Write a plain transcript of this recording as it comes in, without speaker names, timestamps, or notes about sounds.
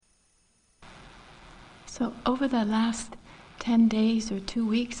So over the last 10 days or 2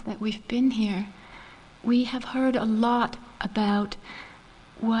 weeks that we've been here, we have heard a lot about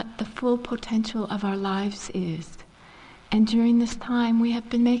what the full potential of our lives is. And during this time we have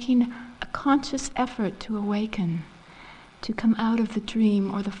been making a conscious effort to awaken, to come out of the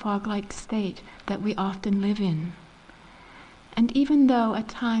dream or the fog-like state that we often live in. And even though at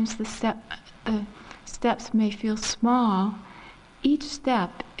times the steps may feel small, each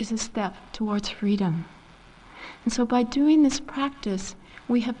step is a step towards freedom. And so by doing this practice,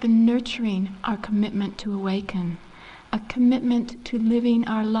 we have been nurturing our commitment to awaken, a commitment to living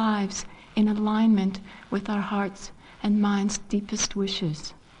our lives in alignment with our heart's and mind's deepest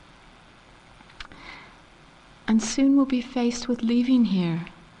wishes. And soon we'll be faced with leaving here,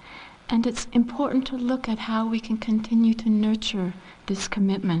 and it's important to look at how we can continue to nurture this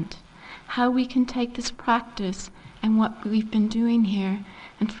commitment, how we can take this practice and what we've been doing here,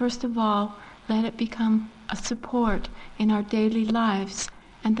 and first of all, let it become a support in our daily lives,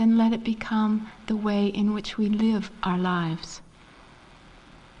 and then let it become the way in which we live our lives.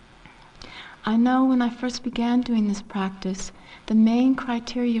 I know when I first began doing this practice, the main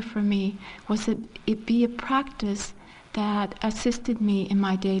criteria for me was that it be a practice that assisted me in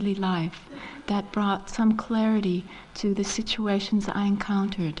my daily life, that brought some clarity to the situations I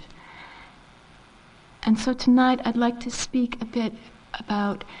encountered. And so tonight I'd like to speak a bit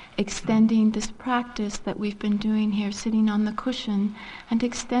about extending this practice that we've been doing here, sitting on the cushion, and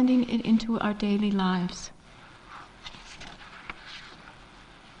extending it into our daily lives.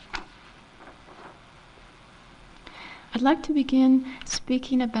 I'd like to begin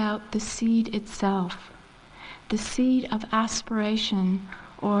speaking about the seed itself, the seed of aspiration,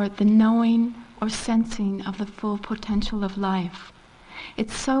 or the knowing or sensing of the full potential of life.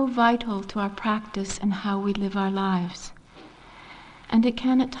 It's so vital to our practice and how we live our lives. And it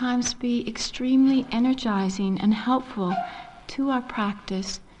can at times be extremely energizing and helpful to our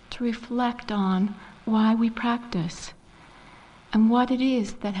practice to reflect on why we practice and what it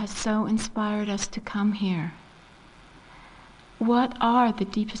is that has so inspired us to come here. What are the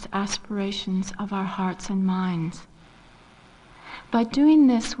deepest aspirations of our hearts and minds? By doing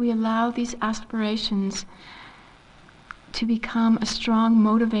this, we allow these aspirations to become a strong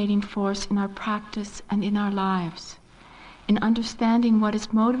motivating force in our practice and in our lives. In understanding what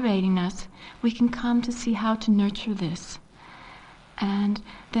is motivating us, we can come to see how to nurture this. And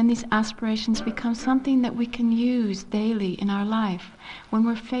then these aspirations become something that we can use daily in our life. When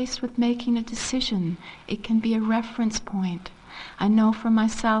we're faced with making a decision, it can be a reference point. I know for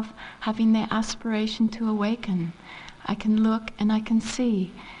myself, having the aspiration to awaken, I can look and I can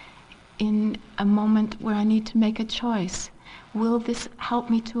see in a moment where I need to make a choice. Will this help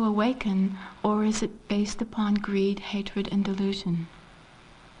me to awaken, or is it based upon greed, hatred, and delusion?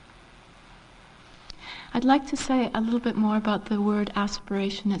 I'd like to say a little bit more about the word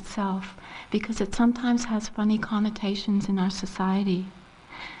aspiration itself, because it sometimes has funny connotations in our society.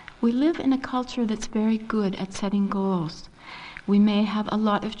 We live in a culture that's very good at setting goals. We may have a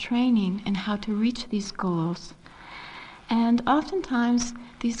lot of training in how to reach these goals. And oftentimes,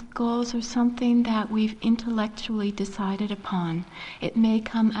 these goals are something that we've intellectually decided upon. It may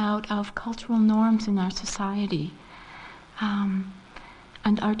come out of cultural norms in our society, and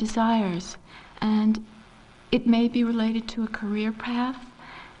our desires. And it may be related to a career path,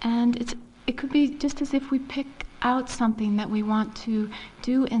 and it could be just as if we pick out something that we want to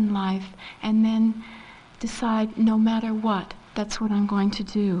do in life and then decide, no matter what, that's what I'm going to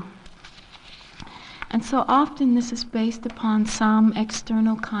do. And so often this is based upon some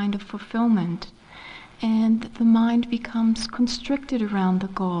external kind of fulfillment, and the mind becomes constricted around the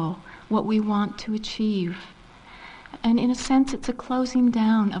goal, what we want to achieve. And in a sense, it's a closing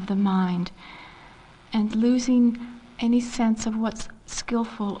down of the mind and losing any sense of what's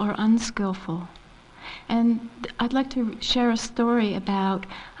skillful or unskillful. And I'd like to share a story about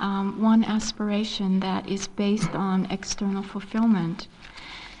one aspiration that is based on external fulfillment.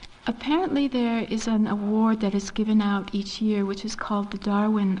 Apparently there is an award that is given out each year which is called the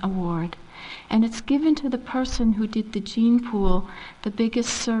Darwin Award. And it's given to the person who did the gene pool the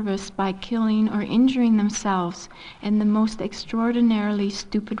biggest service by killing or injuring themselves in the most extraordinarily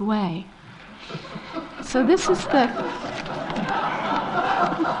stupid way. So this is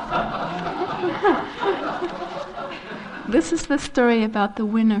the story about the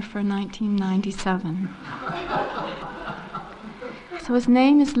winner for 1997. So his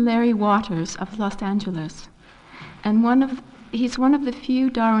name is Larry Waters of Los Angeles, and he's one of the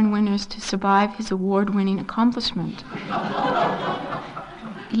few Darwin winners to survive his award-winning accomplishment.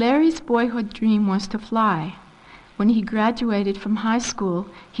 Larry's boyhood dream was to fly. When he graduated from high school,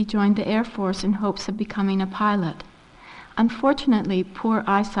 he joined the Air Force in hopes of becoming a pilot. Unfortunately, poor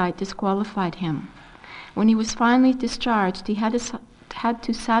eyesight disqualified him. When he was finally discharged, he had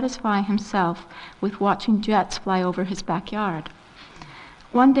to satisfy himself with watching jets fly over his backyard.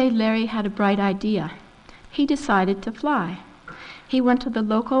 One day, Larry had a bright idea. He decided to fly. He went to the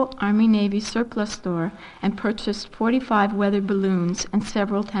local Army-Navy surplus store and purchased 45 weather balloons and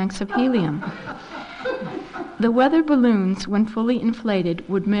several tanks of helium. The weather balloons, when fully inflated,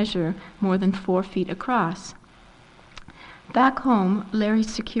 would measure more than 4 feet across. Back home, Larry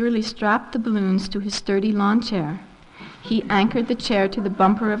securely strapped the balloons to his sturdy lawn chair. He anchored the chair to the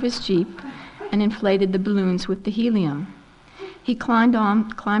bumper of his Jeep and inflated the balloons with the helium. He climbed on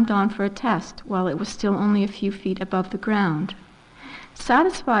for a test while it was still only a few feet above the ground.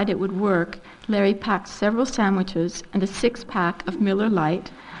 Satisfied it would work, Larry packed several sandwiches and a 6-pack of Miller Lite,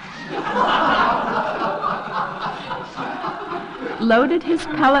 loaded his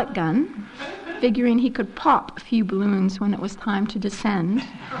pellet gun, figuring he could pop a few balloons when it was time to descend,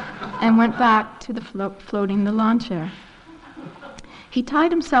 and went back to the floating the lawn chair. He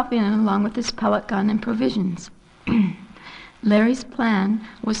tied himself in along with his pellet gun and provisions. Larry's plan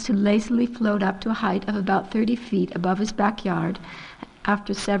was to lazily float up to a height of about 30 feet above his backyard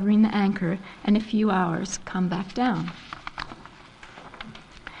after severing the anchor, and in a few hours come back down.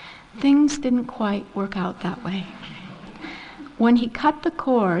 Things didn't quite work out that way. When he cut the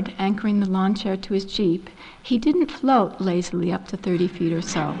cord anchoring the lawn chair to his Jeep, he didn't float lazily up to 30 feet or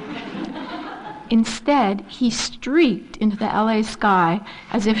so. Instead, he streaked into the LA sky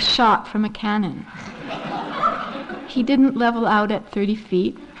as if shot from a cannon. He didn't level out at 30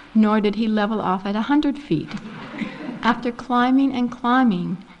 feet, nor did he level off at 100 feet. After climbing and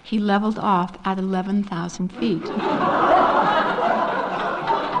climbing, he leveled off at 11,000 feet.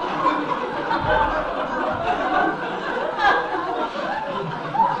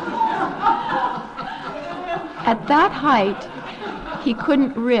 At that height, he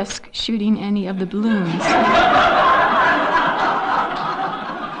couldn't risk shooting any of the balloons,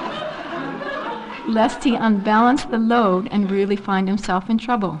 lest he unbalance the load and really find himself in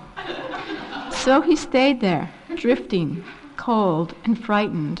trouble. So he stayed there, drifting, cold and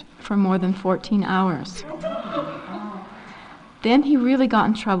frightened, for more than 14 hours. Then he really got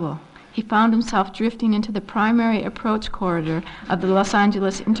in trouble. He found himself drifting into the primary approach corridor of the Los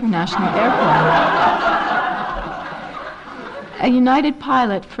Angeles International Airport. A United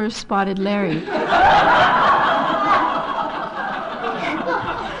pilot first spotted Larry.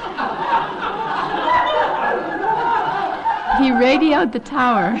 He radioed the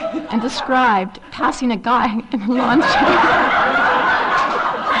tower and described passing a guy in a lawn chair.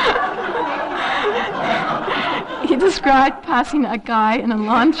 He described passing a guy in a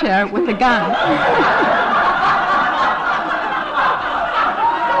lawn chair with a gun.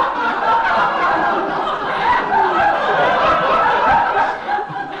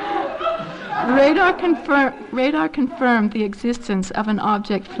 Radar confirmed the existence of an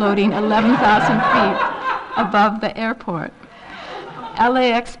object floating 11,000 feet above the airport.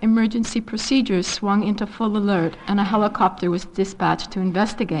 LAX emergency procedures swung into full alert, and a helicopter was dispatched to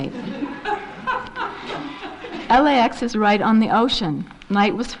investigate. LAX is right on the ocean.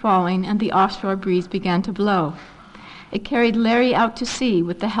 Night was falling, and the offshore breeze began to blow. It carried Larry out to sea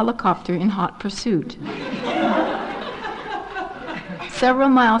with the helicopter in hot pursuit. Several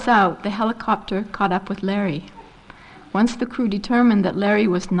miles out, the helicopter caught up with Larry. Once the crew determined that Larry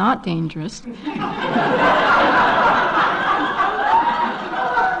was not dangerous,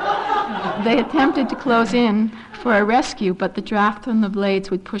 they attempted to close in for a rescue, but the draft on the blades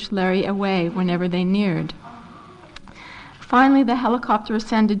would push Larry away whenever they neared. Finally, the helicopter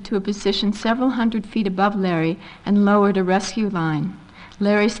ascended to a position several hundred feet above Larry and lowered a rescue line.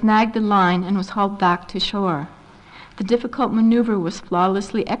 Larry snagged the line and was hauled back to shore. The difficult maneuver was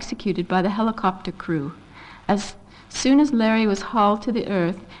flawlessly executed by the helicopter crew. As soon as Larry was hauled to the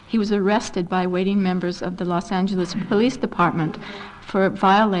earth, he was arrested by waiting members of the Los Angeles Police Department for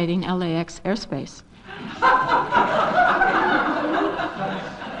violating LAX airspace.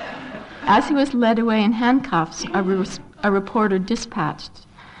 As he was led away in handcuffs, a reporter dispatched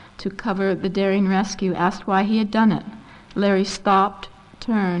to cover the daring rescue asked why he had done it. Larry stopped,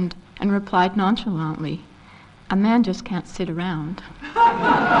 turned, and replied nonchalantly, "A man just can't sit around."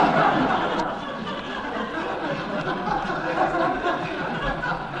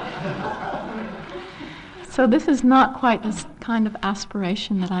 So this is not quite the kind of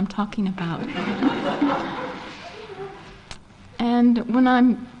aspiration that I'm talking about. And when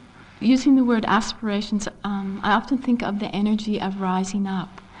I'm using the word aspirations, I often think of the energy of rising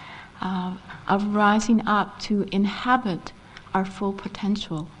up, of rising up to inhabit our full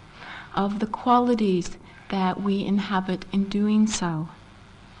potential, of the qualities that we inhabit in doing so.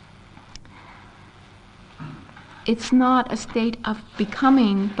 It's not a state of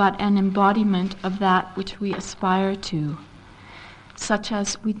becoming, but an embodiment of that which we aspire to, such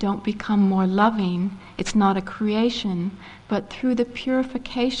as we don't become more loving. It's not a creation, but through the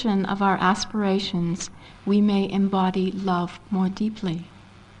purification of our aspirations, we may embody love more deeply.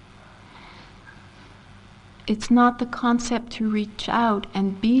 It's not the concept to reach out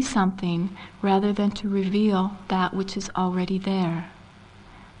and be something rather than to reveal that which is already there,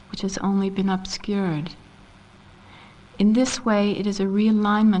 which has only been obscured. In this way, it is a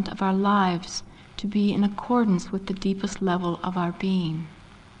realignment of our lives to be in accordance with the deepest level of our being.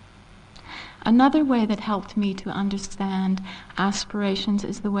 Another way that helped me to understand aspirations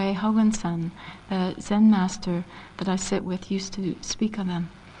is the way Hogan-san, the Zen master that I sit with, used to speak of them.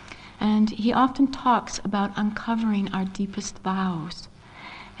 And he often talks about uncovering our deepest vows.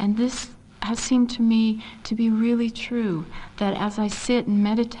 And this has seemed to me to be really true, that as I sit and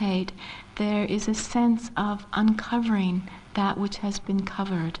meditate, there is a sense of uncovering that which has been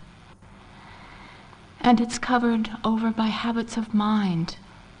covered. And it's covered over by habits of mind,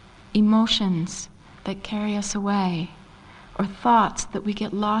 emotions that carry us away, or thoughts that we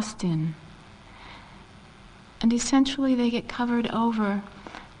get lost in. And essentially they get covered over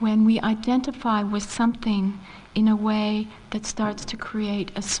when we identify with something in a way that starts to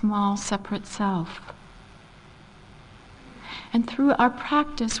create a small separate self. And through our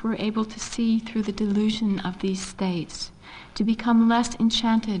practice, we're able to see through the delusion of these states, to become less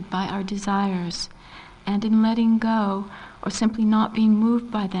enchanted by our desires, and in letting go, or simply not being moved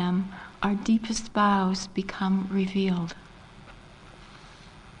by them, our deepest vows become revealed.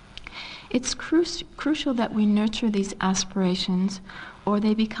 It's crucial that we nurture these aspirations, or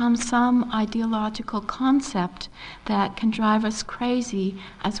they become some ideological concept that can drive us crazy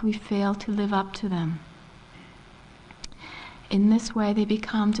as we fail to live up to them. In this way, they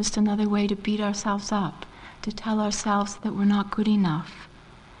become just another way to beat ourselves up, to tell ourselves that we're not good enough.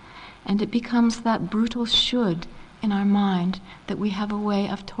 And it becomes that brutal should in our mind that we have a way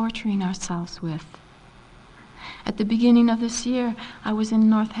of torturing ourselves with. At the beginning of this year, I was in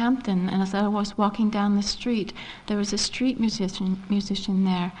Northampton, and as I was walking down the street, there was a street musician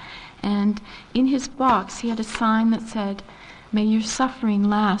there, and in his box he had a sign that said, "May your suffering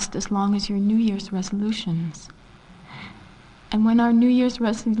last as long as your New Year's resolutions." And when our New Year's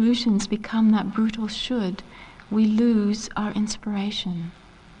resolutions become that brutal should, we lose our inspiration.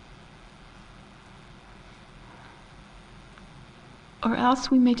 Or else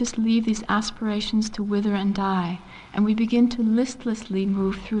we may just leave these aspirations to wither and die, and we begin to listlessly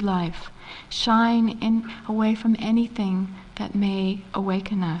move through life, shying away from anything that may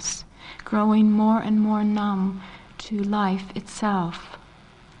awaken us, growing more and more numb to life itself.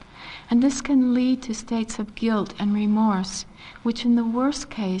 And this can lead to states of guilt and remorse, which in the worst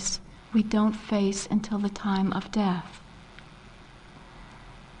case we don't face until the time of death.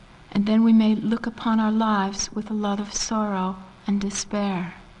 And then we may look upon our lives with a lot of sorrow and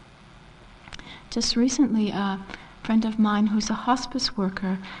despair. Just recently, a friend of mine who's a hospice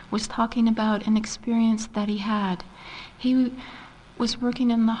worker was talking about an experience that he had. He was working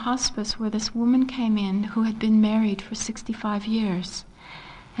in the hospice where this woman came in who had been married for 65 years,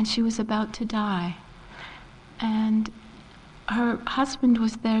 and she was about to die. And her husband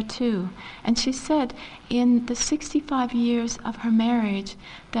was there too, and she said in the 65 years of her marriage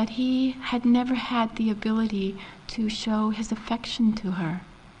that he had never had the ability to show his affection to her.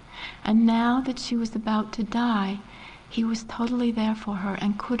 And now that she was about to die, he was totally there for her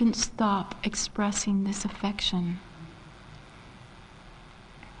and couldn't stop expressing this affection.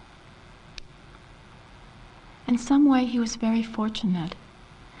 In some way, he was very fortunate.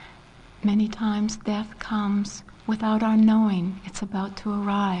 Many times death comes without our knowing it's about to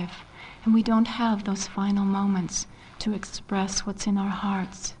arrive, and we don't have those final moments to express what's in our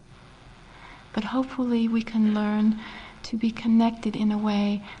hearts. But hopefully we can learn to be connected in a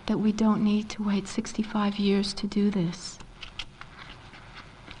way that we don't need to wait 65 years to do this.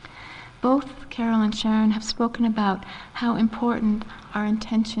 Both Carol and Sharon have spoken about how important our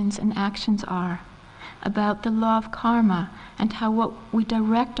intentions and actions are, about the law of karma, and how what we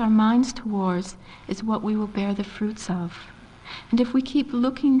direct our minds towards is what we will bear the fruits of. And if we keep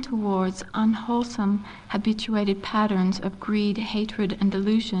looking towards unwholesome, habituated patterns of greed, hatred, and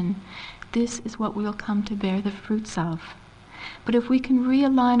delusion, this is what we will come to bear the fruits of. But if we can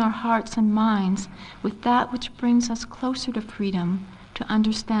realign our hearts and minds with that which brings us closer to freedom, to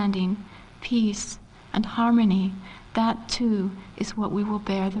understanding, peace, and harmony, that too is what we will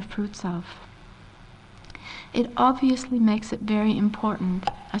bear the fruits of. It obviously makes it very important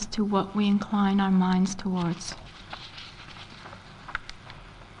as to what we incline our minds towards.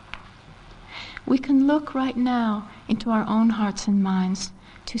 We can look right now into our own hearts and minds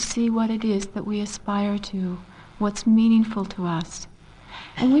to see what it is that we aspire to, what's meaningful to us.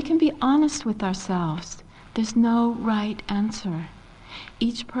 And we can be honest with ourselves. There's no right answer.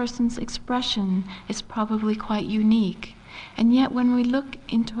 Each person's expression is probably quite unique. And yet when we look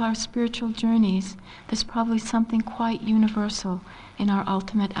into our spiritual journeys, there's probably something quite universal in our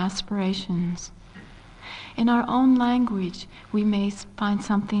ultimate aspirations. In our own language, we may find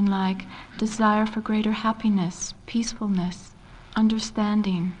something like desire for greater happiness, peacefulness,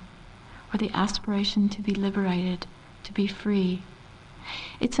 understanding, or the aspiration to be liberated, to be free.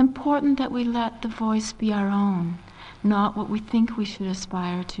 It's important that we let the voice be our own, not what we think we should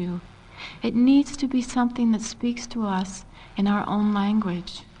aspire to. It needs to be something that speaks to us in our own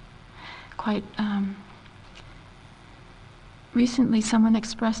language. Recently, someone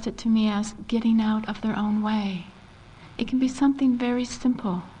expressed it to me as getting out of their own way. It can be something very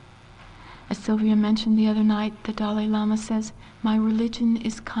simple. As Sylvia mentioned the other night, the Dalai Lama says, "My religion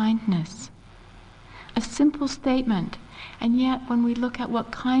is kindness." A simple statement, and yet when we look at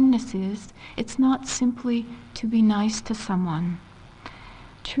what kindness is, it's not simply to be nice to someone.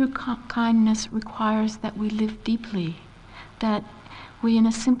 True kindness requires that we live deeply, that we in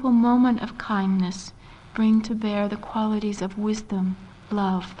a simple moment of kindness bring to bear the qualities of wisdom,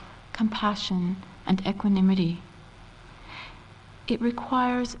 love, compassion, and equanimity. It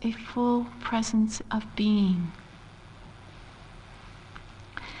requires a full presence of being.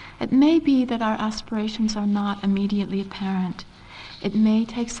 It may be that our aspirations are not immediately apparent. It may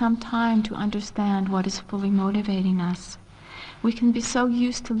take some time to understand what is fully motivating us. We can be so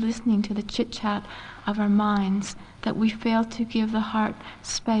used to listening to the chit-chat of our minds that we fail to give the heart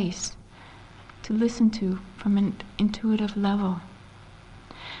space to listen to from an intuitive level.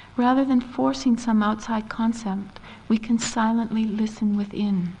 Rather than forcing some outside concept, we can silently listen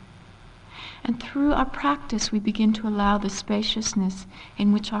within. And through our practice, we begin to allow the spaciousness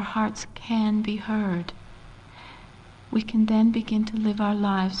in which our hearts can be heard. We can then begin to live our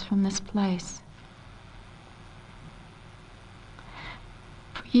lives from this place.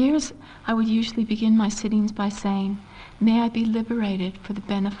 For years, I would usually begin my sittings by saying, "May I be liberated for the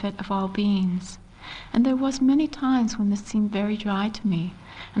benefit of all beings." And there was many times when this seemed very dry to me,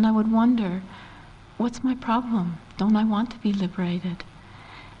 and I would wonder, what's my problem? Don't I want to be liberated?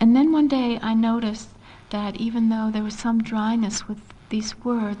 And then one day I noticed that even though there was some dryness with these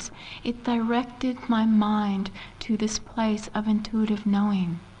words, it directed my mind to this place of intuitive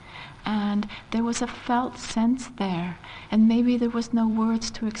knowing. And there was a felt sense there, and maybe there was no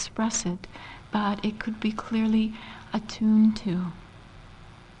words to express it, but it could be clearly attuned to.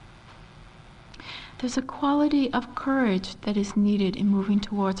 There's a quality of courage that is needed in moving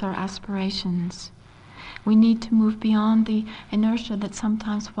towards our aspirations. We need to move beyond the inertia that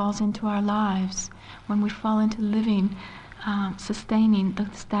sometimes falls into our lives when we fall into living, sustaining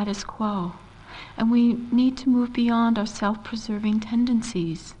the status quo. And we need to move beyond our self-preserving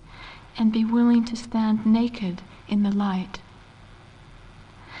tendencies and be willing to stand naked in the light.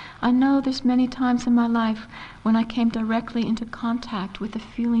 I know there's many times in my life when I came directly into contact with a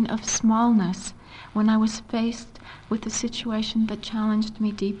feeling of smallness when I was faced with a situation that challenged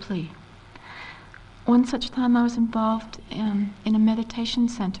me deeply. One such time I was involved in a meditation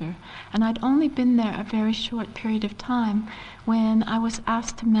center, and I'd only been there a very short period of time when I was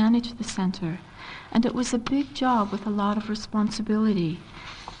asked to manage the center. And it was a big job with a lot of responsibility.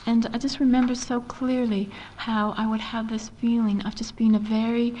 And I just remember so clearly how I would have this feeling of just being a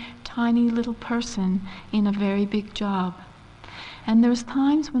very tiny little person in a very big job. And there was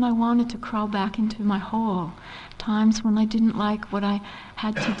times when I wanted to crawl back into my hole, times when I didn't like what I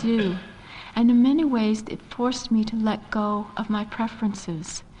had to do. And in many ways it forced me to let go of my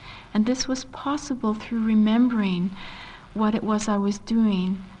preferences. And this was possible through remembering what it was I was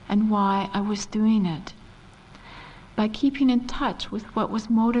doing and why I was doing it. By keeping in touch with what was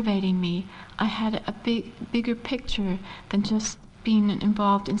motivating me, I had a bigger picture than just being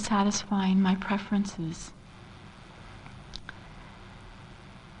involved in satisfying my preferences.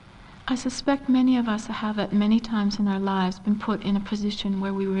 I suspect many of us have at many times in our lives been put in a position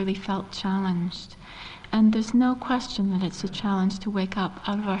where we really felt challenged. And there's no question that it's a challenge to wake up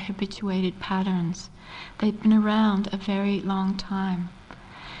out of our habituated patterns. They've been around a very long time.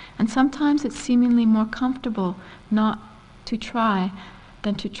 And sometimes it's seemingly more comfortable not to try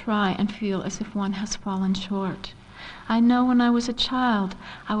than to try and feel as if one has fallen short. I know when I was a child,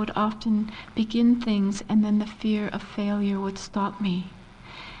 I would often begin things and then the fear of failure would stop me.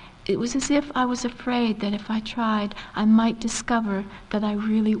 It was as if I was afraid that if I tried, I might discover that I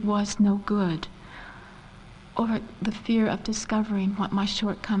really was no good, or the fear of discovering what my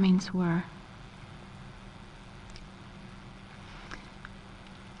shortcomings were.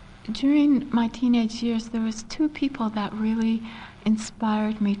 During my teenage years, there was two people that really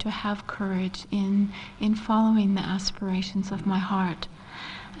inspired me to have courage in following the aspirations of my heart.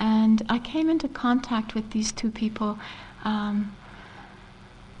 And I came into contact with these two people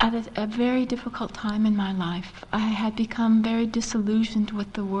at a very difficult time in my life. I had become very disillusioned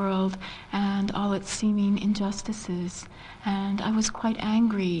with the world and all its seeming injustices, and I was quite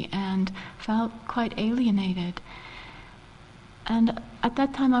angry and felt quite alienated. And at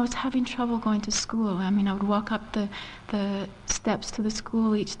that time I was having trouble going to school. I mean, I would walk up the steps to the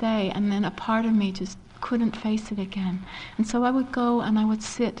school each day, and then a part of me just couldn't face it again. And so I would go and I would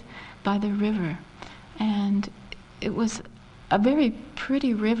sit by the river, and it was a very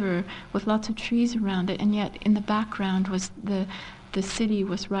pretty river with lots of trees around it, and yet in the background was the city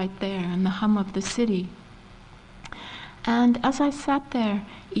was right there, and the hum of the city. And as I sat there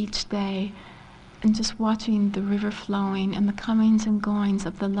each day and just watching the river flowing and the comings and goings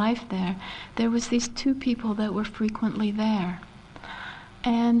of the life there was these two people that were frequently there.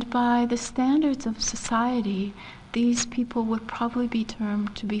 And by the standards of society, these people would probably be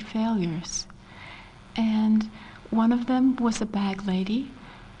termed to be failures. And one of them was a bag lady,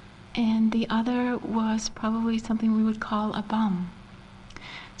 and the other was probably something we would call a bum.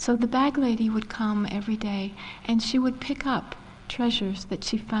 So the bag lady would come every day, and she would pick up treasures that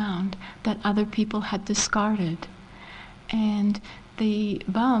she found that other people had discarded. And the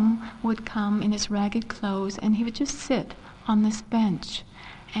bum would come in his ragged clothes, and he would just sit on this bench,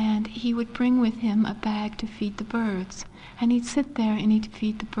 and he would bring with him a bag to feed the birds. And he'd sit there and he'd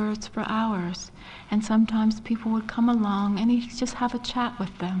feed the birds for hours. And sometimes people would come along and he'd just have a chat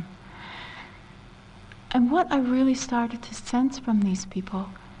with them. And what I really started to sense from these people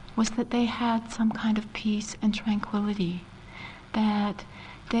was that they had some kind of peace and tranquility, that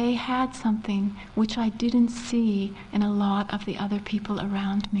they had something which I didn't see in a lot of the other people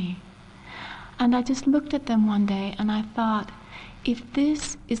around me. And I just looked at them one day and I thought, if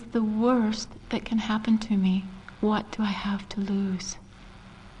this is the worst that can happen to me, what do I have to lose?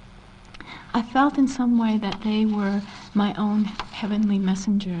 I felt in some way that they were my own heavenly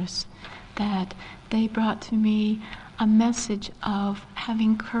messengers, that they brought to me a message of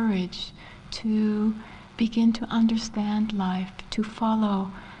having courage to begin to understand life, to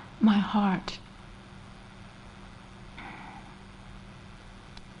follow my heart.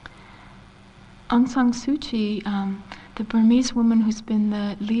 Aung San Suu Kyi, the Burmese woman who's been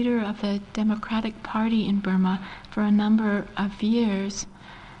the leader of the Democratic Party in Burma for a number of years,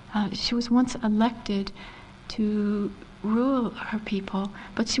 she was once elected to rule her people,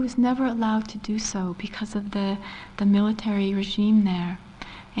 but she was never allowed to do so because of the military regime there.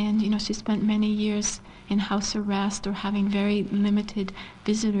 And she spent many years in house arrest or having very limited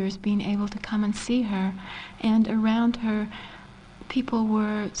visitors being able to come and see her. And around her, people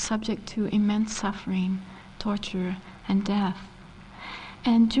were subject to immense suffering, torture, and death.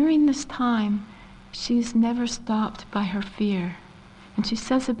 And during this time, she's never stopped by her fear. And she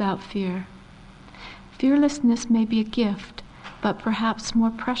says about fear, "Fearlessness may be a gift, but perhaps more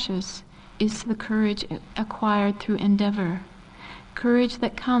precious is the courage acquired through endeavor. Courage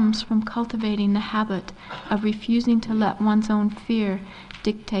that comes from cultivating the habit of refusing to let one's own fear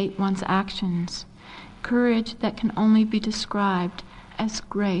dictate one's actions. Courage that can only be described as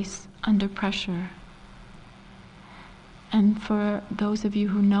grace under pressure." And for those of you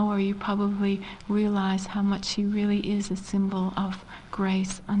who know her, you probably realize how much she really is a symbol of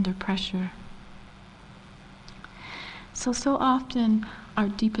grace under pressure. So often our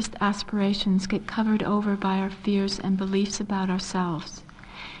deepest aspirations get covered over by our fears and beliefs about ourselves.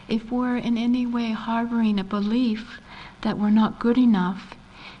 If we're in any way harboring a belief that we're not good enough,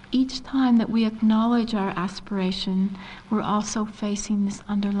 each time that we acknowledge our aspiration, we're also facing this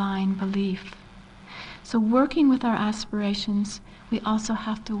underlying belief. So working with our aspirations, we also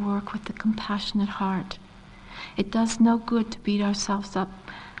have to work with the compassionate heart. It does no good to beat ourselves up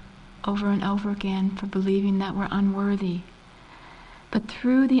over and over again for believing that we're unworthy. But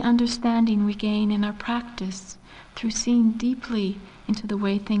through the understanding we gain in our practice, through seeing deeply into the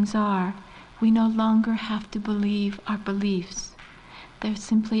way things are, we no longer have to believe our beliefs. They're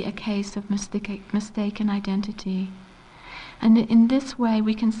simply a case of mistaken identity. And in this way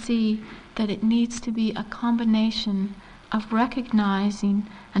we can see that it needs to be a combination of recognizing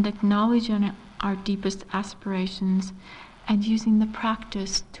and acknowledging our deepest aspirations and using the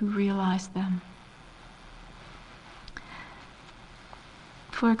practice to realize them.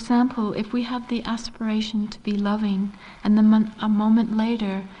 For example, if we have the aspiration to be loving and then a moment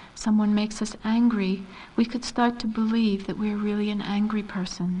later someone makes us angry, we could start to believe that we're really an angry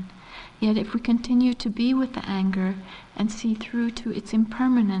person. Yet if we continue to be with the anger and see through to its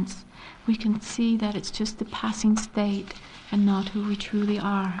impermanence, we can see that it's just a passing state and not who we truly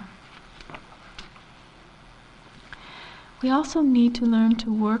are. We also need to learn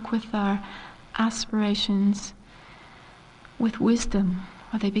to work with our aspirations with wisdom,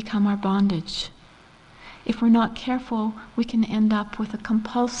 or they become our bondage. If we're not careful, we can end up with a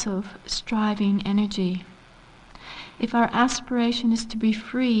compulsive, striving energy. If our aspiration is to be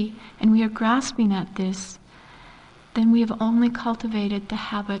free and we are grasping at this, then we have only cultivated the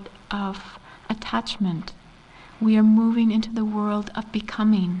habit of attachment. We are moving into the world of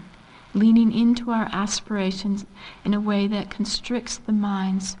becoming, leaning into our aspirations in a way that constricts the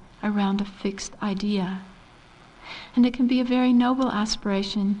minds around a fixed idea. And it can be a very noble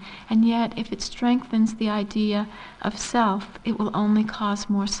aspiration, and yet if it strengthens the idea of self, it will only cause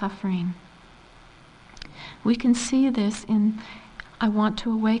more suffering. We can see this in, I want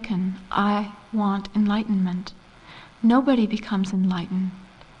to awaken, I want enlightenment. Nobody becomes enlightened.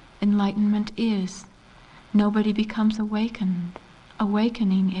 Enlightenment is. Nobody becomes awakened.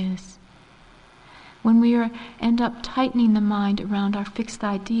 Awakening is. When we end up tightening the mind around our fixed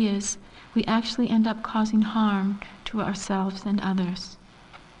ideas, we actually end up causing harm to ourselves and others.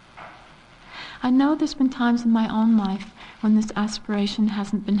 I know there's been times in my own life when this aspiration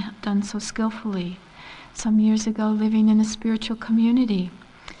hasn't been done so skillfully. Some years ago, living in a spiritual community,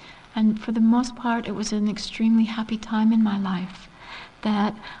 and for the most part it was an extremely happy time in my life,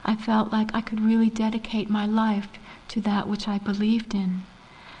 that I felt like I could really dedicate my life to that which I believed in.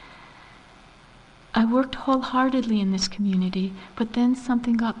 I worked wholeheartedly in this community, but then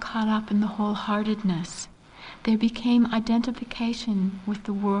something got caught up in the wholeheartedness. There became identification with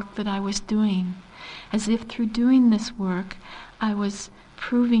the work that I was doing, as if through doing this work I was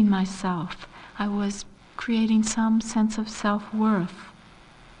proving myself, I was creating some sense of self-worth.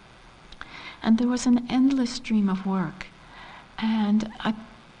 And there was an endless stream of work, and I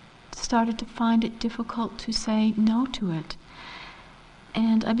started to find it difficult to say no to it.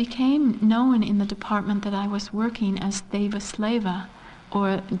 And I became known in the department that I was working as Deva Slava,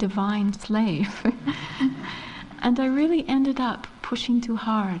 or divine slave. And I really ended up pushing too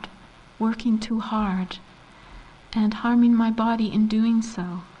hard, working too hard, and harming my body in doing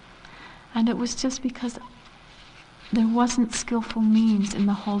so. And it was just because there wasn't skillful means in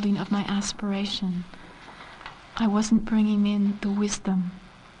the holding of my aspiration. I wasn't bringing in the wisdom.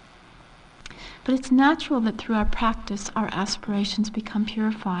 But it's natural that through our practice, our aspirations become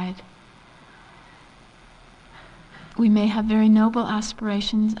purified. We may have very noble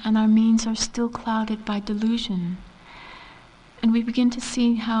aspirations, and our means are still clouded by delusion. And we begin to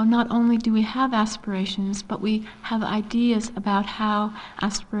see how not only do we have aspirations, but we have ideas about how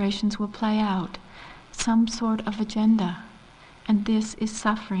aspirations will play out, some sort of agenda, and this is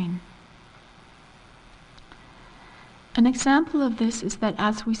suffering. An example of this is that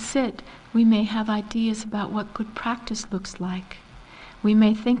as we sit, we may have ideas about what good practice looks like. We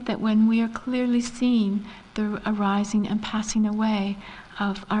may think that when we are clearly seeing the arising and passing away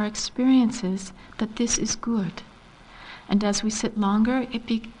of our experiences, that this is good. And as we sit longer, it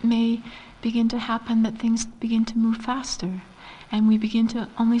may begin to happen that things begin to move faster, and we begin to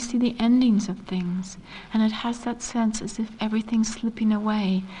only see the endings of things, and it has that sense as if everything's slipping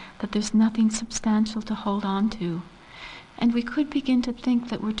away, that there's nothing substantial to hold on to. And we could begin to think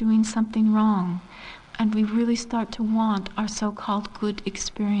that we're doing something wrong, and we really start to want our so-called good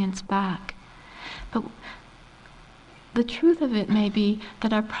experience back. But the truth of it may be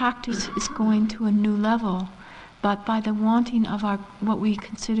that our practice is going to a new level, but by the wanting of our what we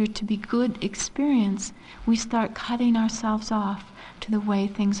consider to be good experience, we start cutting ourselves off to the way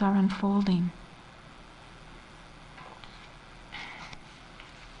things are unfolding.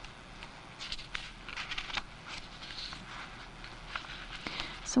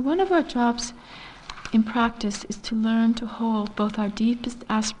 So one of our jobs in practice is to learn to hold both our deepest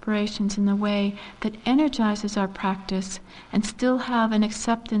aspirations in a way that energizes our practice and still have an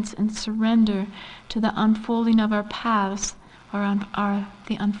acceptance and surrender to the unfolding of our paths or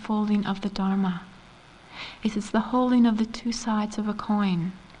the unfolding of the Dharma. It is the holding of the two sides of a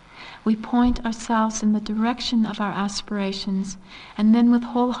coin. We point ourselves in the direction of our aspirations, and then with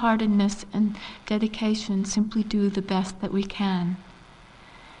wholeheartedness and dedication simply do the best that we can,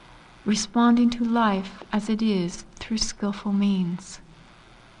 responding to life as it is through skillful means.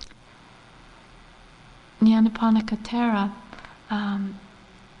 Nyanaponikatera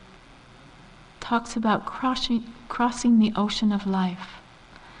talks about crossing the ocean of life.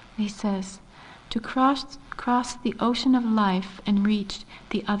 He says, to cross the ocean of life and reach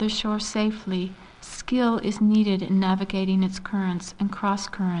the other shore safely, skill is needed in navigating its currents and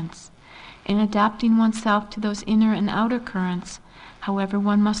cross-currents. In adapting oneself to those inner and outer currents, however,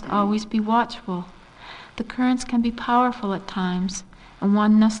 one must always be watchful. The currents can be powerful at times, and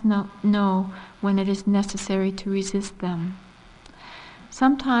one must know when it is necessary to resist them.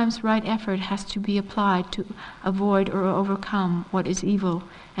 Sometimes right effort has to be applied to avoid or overcome what is evil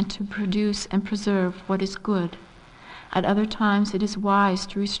and to produce and preserve what is good. At other times it is wise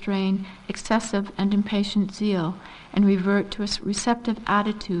to restrain excessive and impatient zeal and revert to a receptive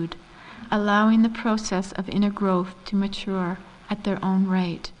attitude, allowing the process of inner growth to mature at their own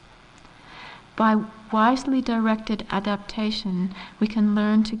rate. By wisely directed adaptation, we can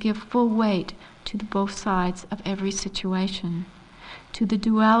learn to give full weight to the both sides of every situation, to the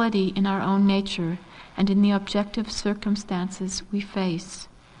duality in our own nature and in the objective circumstances we face.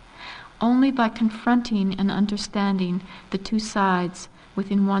 Only by confronting and understanding the two sides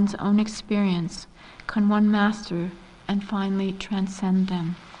within one's own experience can one master and finally transcend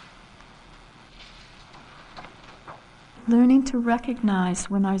them. Learning to recognize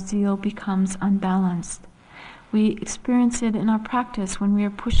when our zeal becomes unbalanced. We experience it in our practice when we are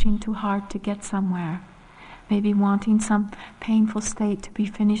pushing too hard to get somewhere, maybe wanting some painful state to be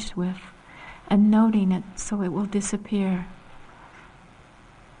finished with, and noting it so it will disappear.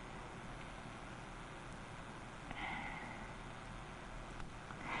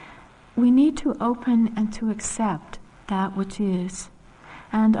 We need to open and to accept that which is,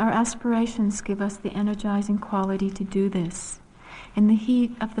 and our aspirations give us the energizing quality to do this. In the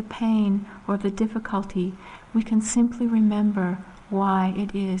heat of the pain or the difficulty, we can simply remember why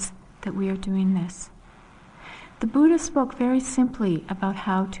it is that we are doing this. The Buddha spoke very simply about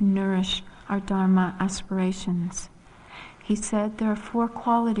how to nourish our Dharma aspirations. He said there are 4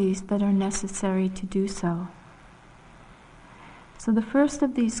 qualities that are necessary to do so. So the first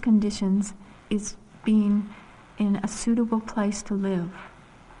of these conditions is being in a suitable place to live.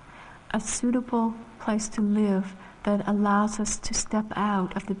 A suitable place to live that allows us to step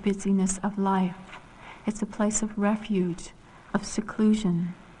out of the busyness of life. It's a place of refuge, of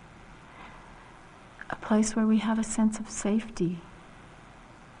seclusion, a place where we have a sense of safety.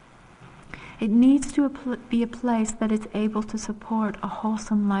 It needs to be a place that is able to support a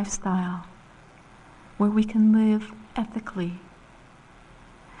wholesome lifestyle, where we can live ethically.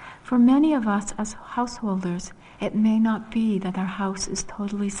 For many of us as householders, it may not be that our house is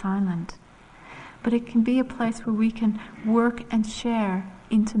totally silent, but it can be a place where we can work and share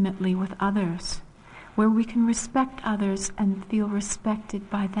intimately with others, where we can respect others and feel respected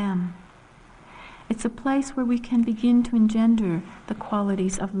by them. It's a place where we can begin to engender the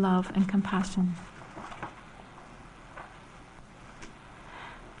qualities of love and compassion.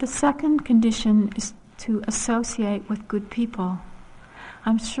 The second condition is to associate with good people.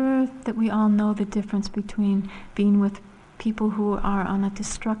 I'm sure that we all know the difference between being with people who are on a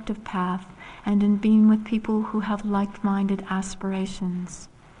destructive path and in being with people who have like-minded aspirations.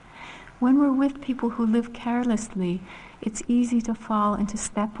 When we're with people who live carelessly, it's easy to fall into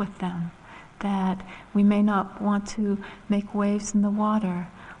step with them, that we may not want to make waves in the water,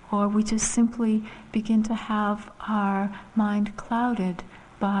 or we just simply begin to have our mind clouded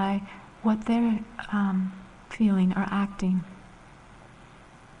by what they're feeling or acting.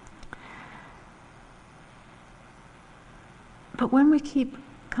 But when we keep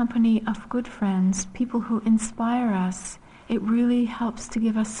company of good friends, people who inspire us, it really helps to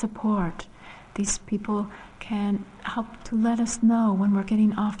give us support. These people can help to let us know when we're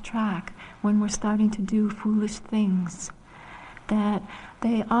getting off track, when we're starting to do foolish things, that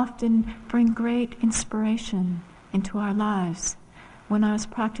they often bring great inspiration into our lives. When I was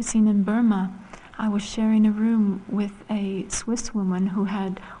practicing in Burma, I was sharing a room with a Swiss woman who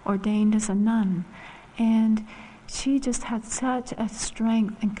had ordained as a nun, and she just had such a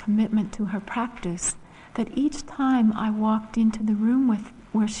strength and commitment to her practice that each time I walked into the room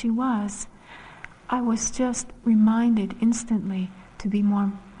where she was, I was just reminded instantly to be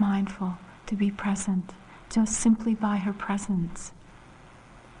more mindful, to be present, just simply by her presence.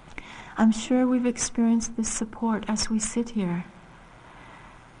 I'm sure we've experienced this support as we sit here,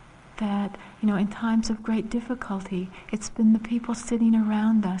 that, in times of great difficulty, it's been the people sitting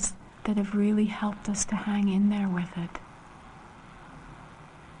around us that have really helped us to hang in there with it.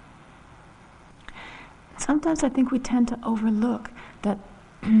 Sometimes I think we tend to overlook that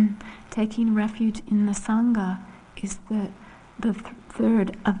taking refuge in the Sangha is the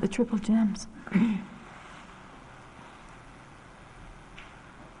third of the triple gems.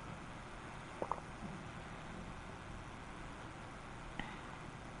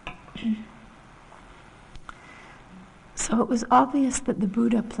 was obvious that the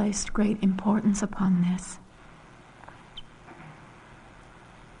Buddha placed great importance upon this.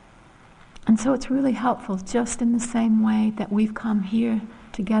 And so it's really helpful, just in the same way that we've come here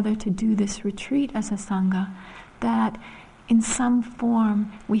together to do this retreat as a Sangha, that in some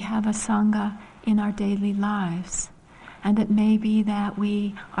form we have a Sangha in our daily lives. And it may be that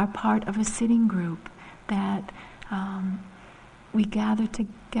we are part of a sitting group, that we gather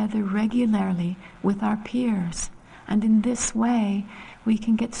together regularly with our peers. And in this way, we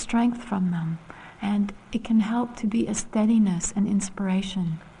can get strength from them. And it can help to be a steadiness and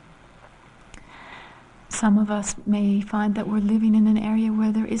inspiration. Some of us may find that we're living in an area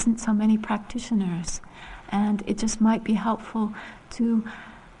where there isn't so many practitioners. And it just might be helpful to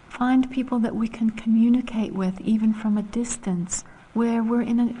find people that we can communicate with, even from a distance, where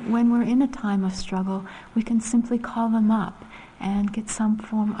when we're in a time of struggle, we can simply call them up and get some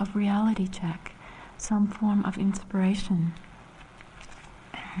form of reality check, some form of inspiration.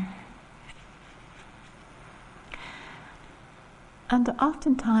 And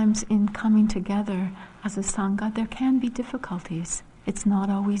oftentimes in coming together as a Sangha, there can be difficulties. It's not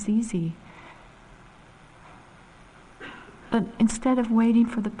always easy. But instead of waiting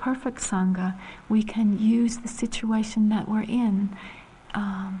for the perfect Sangha, we can use the situation that we're in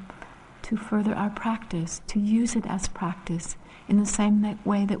to further our practice, to use it as practice. In the same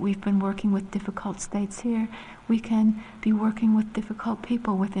way that we've been working with difficult states here, we can be working with difficult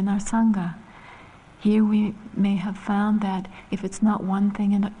people within our Sangha. Here we may have found that if it's not one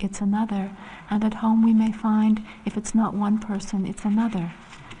thing, it's another. And at home we may find if it's not one person, it's another.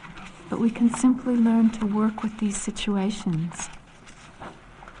 But we can simply learn to work with these situations.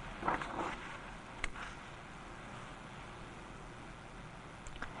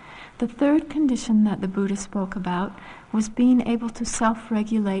 The third condition that the Buddha spoke about was being able to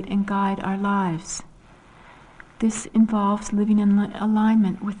self-regulate and guide our lives. This involves living in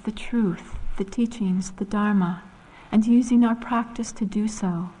alignment with the truth, the teachings, the Dharma, and using our practice to do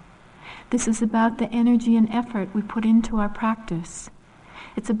so. This is about the energy and effort we put into our practice.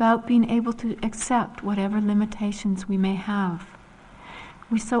 It's about being able to accept whatever limitations we may have.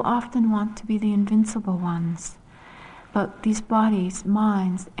 We so often want to be the invincible ones, but these bodies,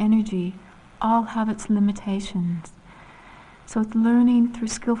 minds, energy, all have its limitations. So it's learning through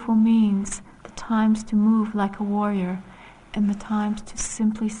skillful means the times to move like a warrior and the times to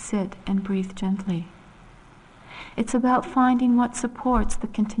simply sit and breathe gently. It's about finding what supports the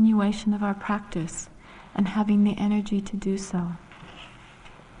continuation of our practice and having the energy to do so.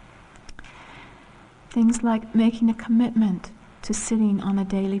 Things like making a commitment to sitting on a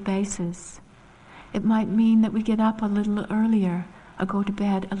daily basis. It might mean that we get up a little earlier or go to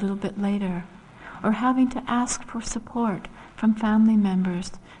bed a little bit later, or having to ask for support from family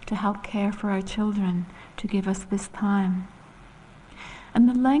members to help care for our children, to give us this time. And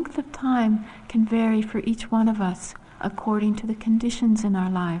the length of time can vary for each one of us according to the conditions in our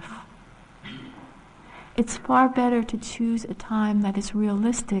life. It's far better to choose a time that is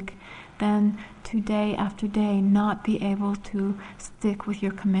realistic than to day after day not be able to stick with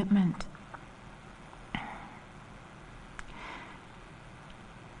your commitment.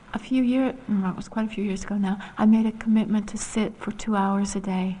 It was quite a few years ago now, I made a commitment to sit for 2 hours a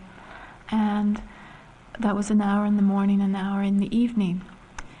day. And that was an hour in the morning, an hour in the evening.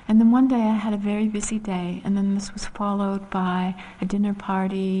 And then one day I had a very busy day, and then this was followed by a dinner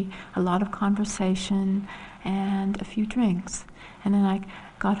party, a lot of conversation, and a few drinks. And then I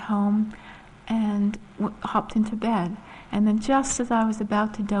got home and hopped into bed. And then just as I was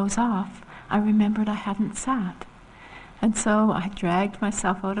about to doze off, I remembered I hadn't sat. And so I dragged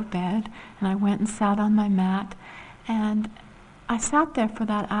myself out of bed, and I went and sat on my mat, and I sat there for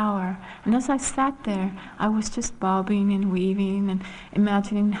that hour. And as I sat there, I was just bobbing and weaving and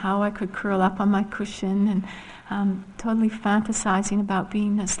imagining how I could curl up on my cushion and totally fantasizing about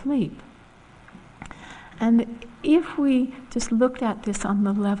being asleep. And if we just looked at this on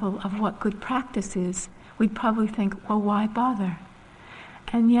the level of what good practice is, we'd probably think, well, why bother?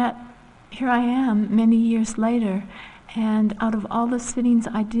 And yet, here I am many years later, and out of all the sittings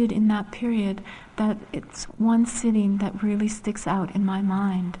I did in that period, that it's one sitting that really sticks out in my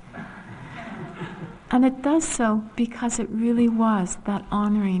mind. And it does so because it really was that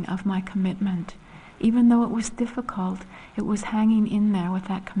honoring of my commitment. Even though it was difficult, it was hanging in there with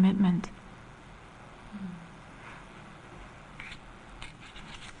that commitment.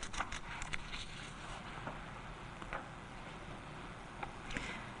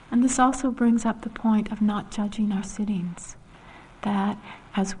 And this also brings up the point of not judging our sittings. That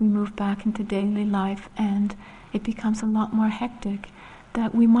as we move back into daily life and it becomes a lot more hectic,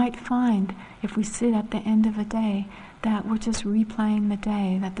 that we might find, if we sit at the end of a day, that we're just replaying the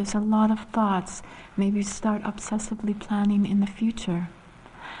day, that there's a lot of thoughts, maybe start obsessively planning in the future.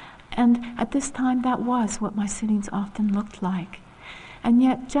 And at this time, that was what my sittings often looked like. And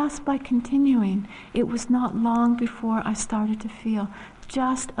yet, just by continuing, it was not long before I started to feel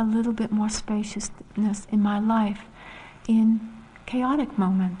just a little bit more spaciousness in my life in chaotic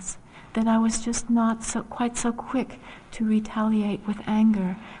moments, that I was just not quite so quick to retaliate with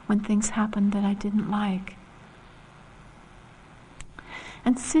anger when things happened that I didn't like.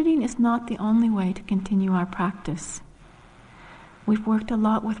 And sitting is not the only way to continue our practice. We've worked a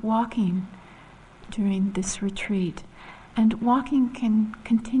lot with walking during this retreat, and walking can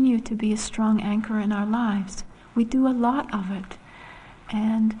continue to be a strong anchor in our lives. We do a lot of it,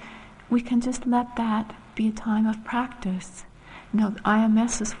 and we can just let that be a time of practice.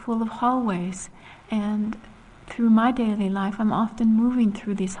 IMS is full of hallways, and through my daily life I'm often moving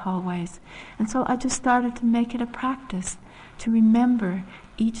through these hallways. And so I just started to make it a practice to remember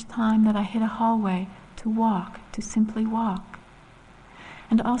each time that I hit a hallway to walk, to simply walk.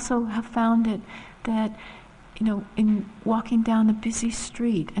 And also have found it that, in walking down a busy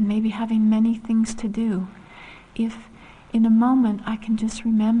street and maybe having many things to do, if in a moment I can just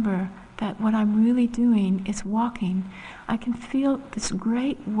remember that what I'm really doing is walking, I can feel this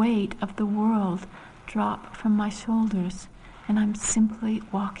great weight of the world drop from my shoulders, and I'm simply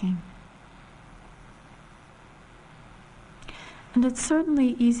walking. And it's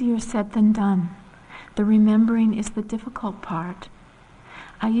certainly easier said than done. The remembering is the difficult part.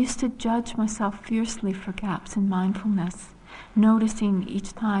 I used to judge myself fiercely for gaps in mindfulness, noticing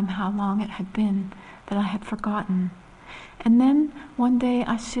each time how long it had been that I had forgotten. And then one day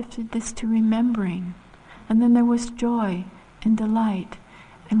I shifted this to remembering, and then there was joy and delight,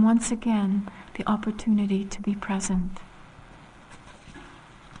 and once again the opportunity to be present.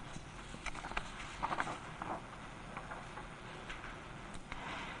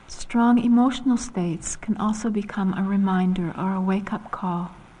 Strong emotional states can also become a reminder or a wake-up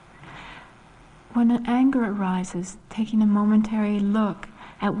call. When an anger arises, taking a momentary look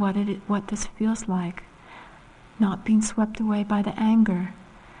at what this feels like, not being swept away by the anger,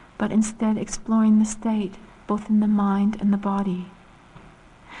 but instead exploring the state both in the mind and the body.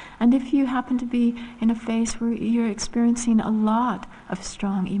 And if you happen to be in a phase where you're experiencing a lot of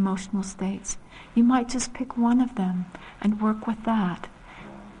strong emotional states, you might just pick one of them and work with that.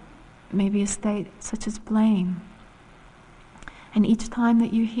 Maybe a state such as blame. And each time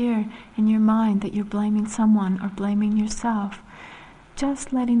that you hear in your mind that you're blaming someone or blaming yourself,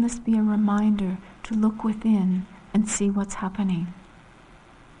 just letting this be a reminder to look within and see what's happening.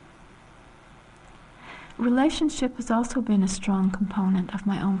 Relationship has also been a strong component of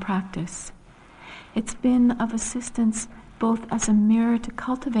my own practice. It's been of assistance both as a mirror to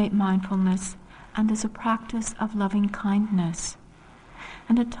cultivate mindfulness and as a practice of loving kindness.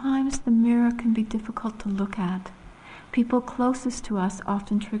 And at times the mirror can be difficult to look at. People closest to us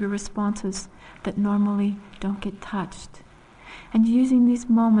often trigger responses that normally don't get touched. And using these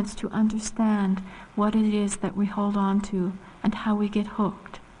moments to understand what it is that we hold on to and how we get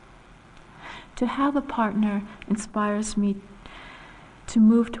hooked. To have a partner inspires me to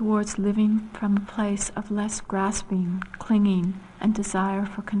move towards living from a place of less grasping, clinging, and desire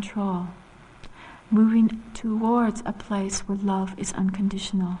for control. Moving towards a place where love is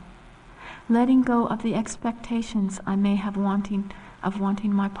unconditional. Letting go of the expectations I may have wanting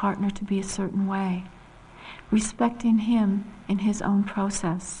my partner to be a certain way. Respecting him in his own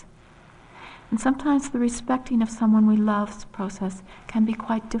process. And sometimes the respecting of someone we love's process can be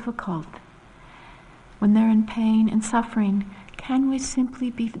quite difficult. When they're in pain and suffering, can we simply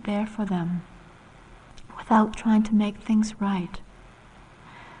be there for them without trying to make things right?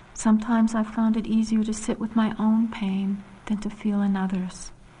 Sometimes I've found it easier to sit with my own pain than to feel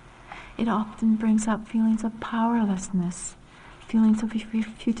another's. It often brings up feelings of powerlessness, feelings of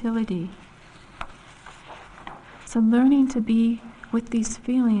futility. So learning to be with these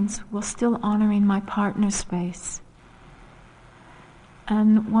feelings while still honoring my partner's space.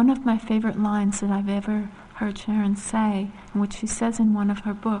 And one of my favorite lines that I've ever heard Sharon say, and which she says in one of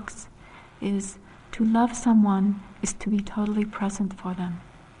her books, is, "To love someone is to be totally present for them."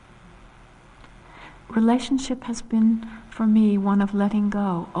 Relationship has been, for me, one of letting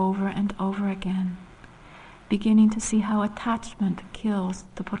go over and over again, beginning to see how attachment kills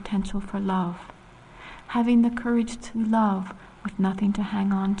the potential for love, having the courage to love with nothing to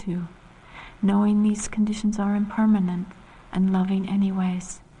hang on to, knowing these conditions are impermanent, and loving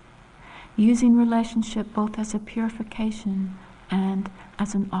anyways, using relationship both as a purification and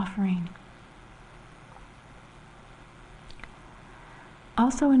as an offering.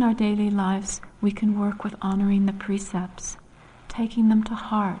 Also in our daily lives, we can work with honoring the precepts, taking them to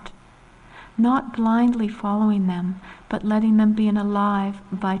heart, not blindly following them, but letting them be an alive,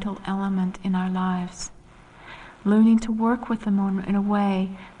 vital element in our lives. Learning to work with them in a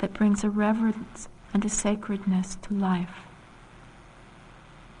way that brings a reverence and a sacredness to life.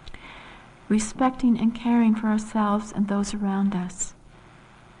 Respecting and caring for ourselves and those around us.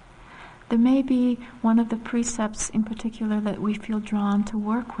 There may be one of the precepts in particular that we feel drawn to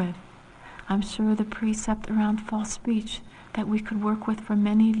work with. I'm sure the precept around false speech that we could work with for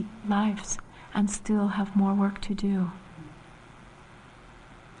many lives and still have more work to do.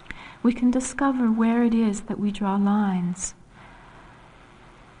 We can discover where it is that we draw lines.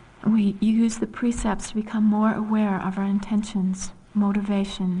 We use the precepts to become more aware of our intentions,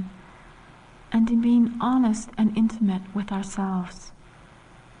 motivation, and in being honest and intimate with ourselves.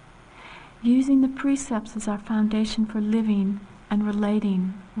 Using the precepts as our foundation for living and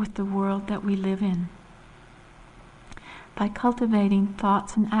relating with the world that we live in. By cultivating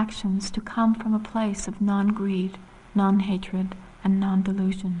thoughts and actions to come from a place of non-greed, non-hatred, and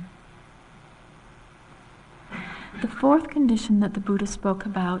non-delusion. The fourth condition that the Buddha spoke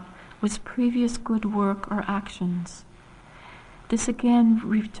about was previous good work or actions. This again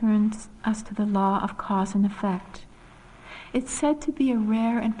returns us to the law of cause and effect. It's said to be a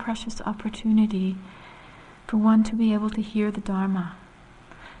rare and precious opportunity for one to be able to hear the Dharma.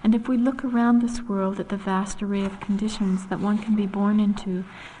 And if we look around this world at the vast array of conditions that one can be born into,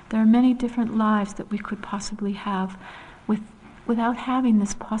 there are many different lives that we could possibly have without having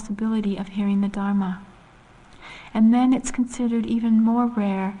this possibility of hearing the Dharma. And then it's considered even more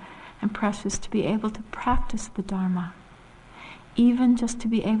rare and precious to be able to practice the Dharma, even just to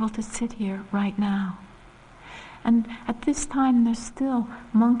be able to sit here right now. And at this time there's still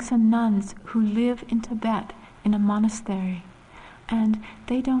monks and nuns who live in Tibet in a monastery, and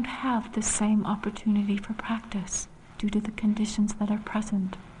they don't have the same opportunity for practice due to the conditions that are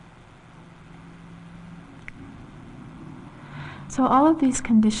present. So all of these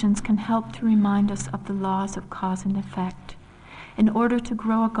conditions can help to remind us of the laws of cause and effect. In order to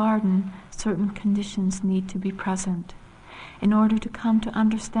grow a garden, certain conditions need to be present. In order to come to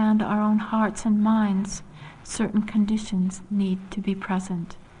understand our own hearts and minds, certain conditions need to be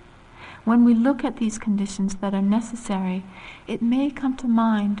present. When we look at these conditions that are necessary, it may come to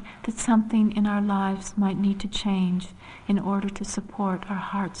mind that something in our lives might need to change in order to support our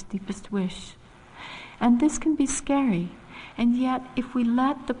heart's deepest wish. And this can be scary, and yet if we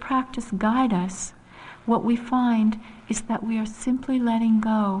let the practice guide us, what we find is that we are simply letting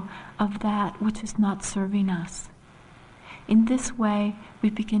go of that which is not serving us. In this way,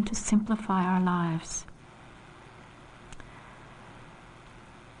 we begin to simplify our lives.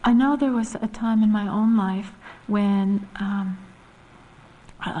 I know there was a time in my own life when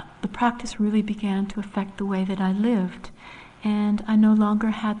the practice really began to affect the way that I lived, and I no longer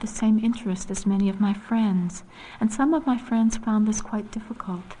had the same interest as many of my friends. And some of my friends found this quite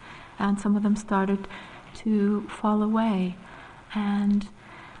difficult, and some of them started to fall away, and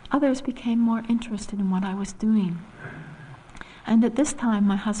others became more interested in what I was doing. And at this time,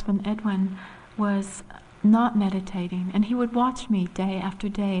 my husband Edwin was not meditating, and he would watch me day after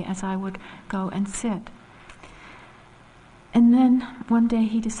day as I would go and sit. And then one day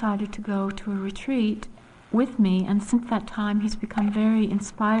he decided to go to a retreat with me, and since that time he's become very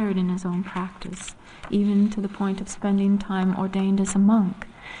inspired in his own practice, even to the point of spending time ordained as a monk.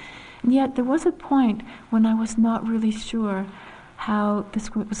 And yet there was a point when I was not really sure how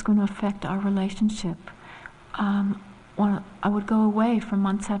this was going to affect our relationship. I would go away for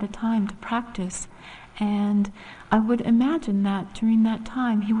months at a time to practice, and I would imagine that during that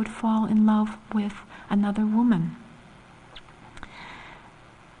time he would fall in love with another woman.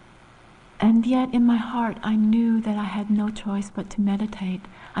 And yet in my heart I knew that I had no choice but to meditate.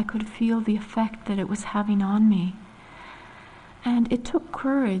 I could feel the effect that it was having on me. And it took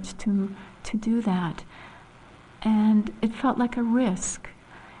courage to do that. And it felt like a risk.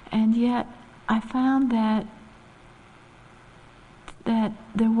 And yet I found that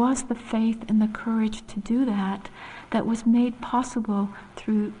there was the faith and the courage to do that was made possible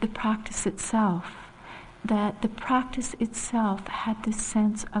through the practice itself. That the practice itself had this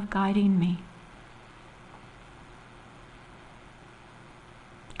sense of guiding me.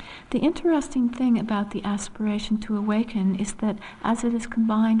 The interesting thing about the aspiration to awaken is that as it is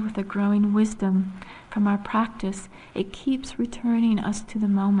combined with a growing wisdom from our practice, it keeps returning us to the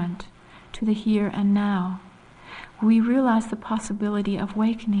moment, to the here and now. We realize the possibility of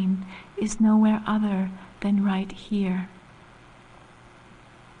awakening is nowhere other than right here.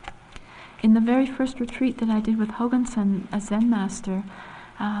 In the very first retreat that I did with Hoganson, a Zen master,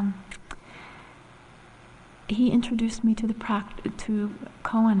 he introduced me to to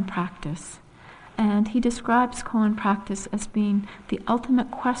koan practice. And he describes koan practice as being the ultimate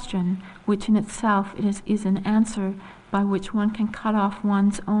question, which in itself is an answer by which one can cut off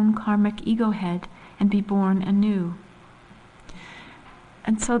one's own karmic ego head and be born anew.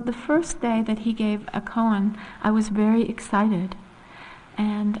 And so the first day that he gave a koan, I was very excited.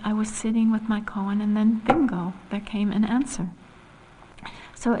 And I was sitting with my koan, and then bingo, there came an answer.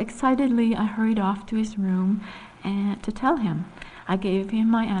 So excitedly, I hurried off to his room and to tell him. I gave him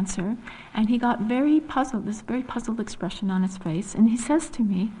my answer, and he got very puzzled, this very puzzled expression on his face, and he says to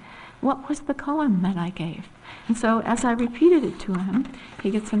me, "What was the koan that I gave?" And so as I repeated it to him, he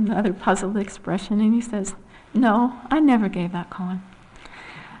gets another puzzled expression, and he says, "No, I never gave that koan."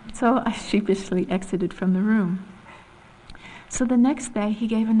 So I sheepishly exited from the room. So the next day he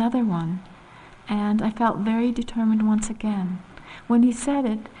gave another one, and I felt very determined once again. When he said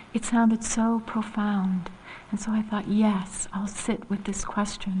it, it sounded so profound. And so I thought, yes, I'll sit with this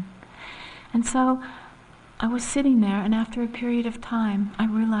question. And so I was sitting there, and after a period of time, I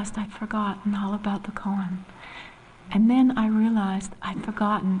realized I'd forgotten all about the koan. And then I realized I'd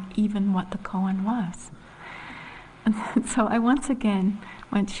forgotten even what the koan was. And so I once again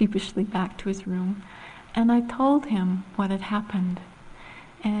went sheepishly back to his room, and I told him what had happened.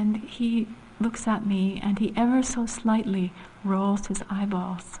 And he looks at me, and he ever so slightly rolls his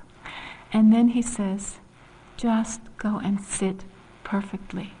eyeballs. And then he says, "Just go and sit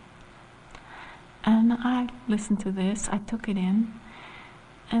perfectly." And I listened to this, I took it in,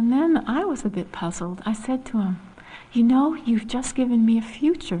 and then I was a bit puzzled. I said to him, "You know, you've just given me a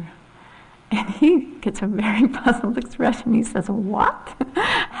future." And he gets a very puzzled expression. He says, "What?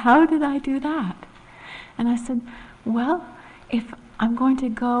 How did I do that?" And I said, "Well, if I'm going to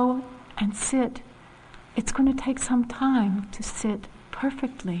go and sit, it's going to take some time to sit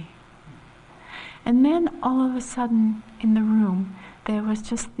perfectly." And then all of a sudden in the room, there was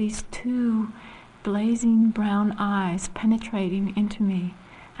just these two blazing brown eyes penetrating into me.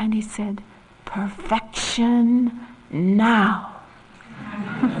 And he said, "Perfection now."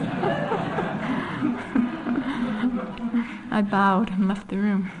 I bowed and left the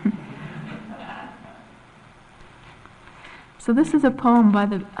room. So this is a poem by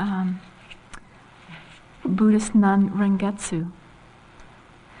the Buddhist nun Rengetsu.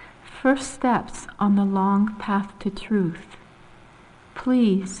 First steps on the long path to truth.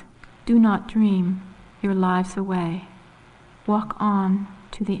 Please do not dream your lives away. Walk on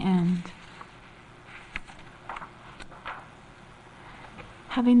to the end.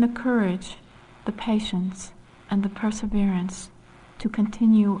 Having the courage, the patience, and the perseverance to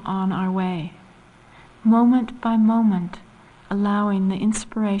continue on our way, moment by moment, allowing the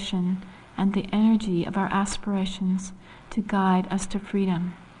inspiration and the energy of our aspirations to guide us to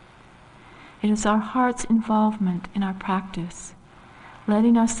freedom. It is our heart's involvement in our practice,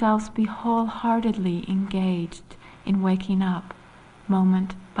 letting ourselves be wholeheartedly engaged in waking up,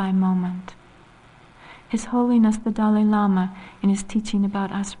 moment by moment. His Holiness the Dalai Lama, in his teaching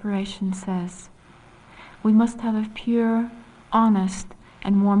about aspiration, says, "We must have a pure, honest,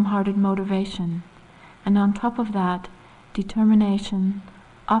 and warm-hearted motivation, and on top of that, determination,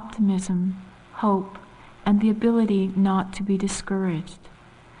 optimism, hope, and the ability not to be discouraged.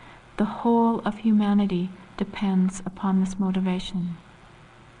 The whole of humanity depends upon this motivation."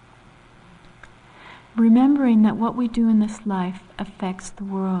 Remembering that what we do in this life affects the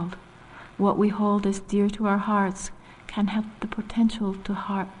world, what we hold as dear to our hearts can have the potential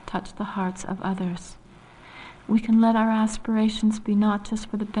to touch the hearts of others. We can let our aspirations be not just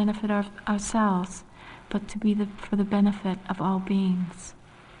for the benefit of ourselves, but to be for the benefit of all beings.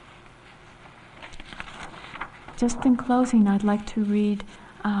 Just in closing, I'd like to read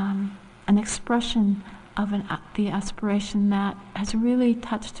an expression of the aspiration that has really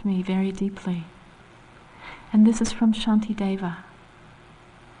touched me very deeply. And this is from Shantideva.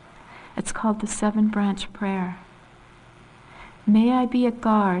 It's called the 7-branch prayer. May I be a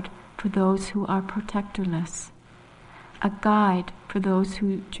guard for those who are protectorless, a guide for those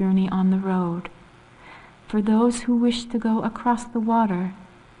who journey on the road. For those who wish to go across the water,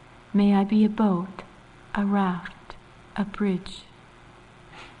 may I be a boat, a raft, a bridge.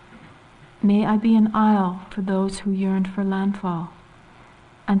 May I be an isle for those who yearn for landfall,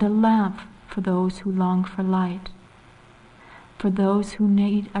 and a lamp for those who long for light. For those who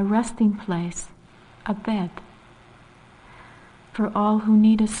need a resting place, a bed. For all who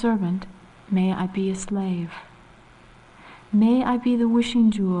need a servant, may I be a slave. May I be the wishing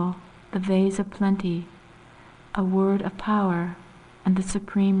jewel, the vase of plenty, a word of power, and the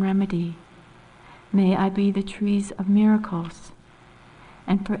supreme remedy. May I be the trees of miracles,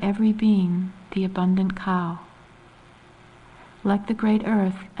 and for every being the abundant cow. Like the great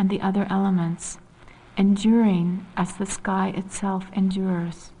earth and the other elements, enduring as the sky itself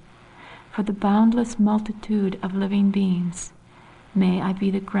endures, for the boundless multitude of living beings, may I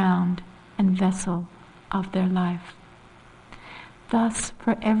be the ground and vessel of their life. Thus,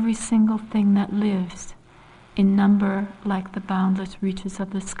 for every single thing that lives, in number like the boundless reaches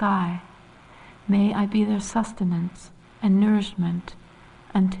of the sky, may I be their sustenance and nourishment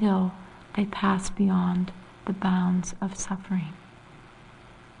until they pass beyond the bounds of suffering.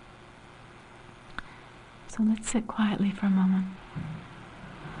 So let's sit quietly for a moment.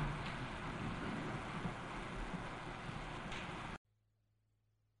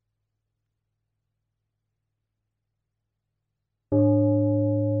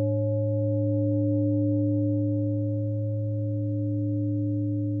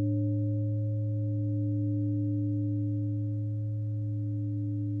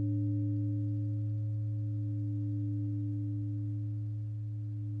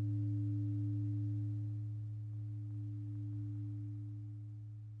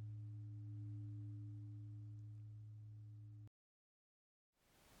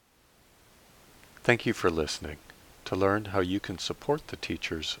 Thank you for listening. To learn how you can support the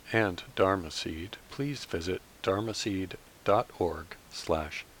teachers and Dharma Seed, please visit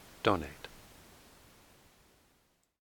dharmaseed.org/donate.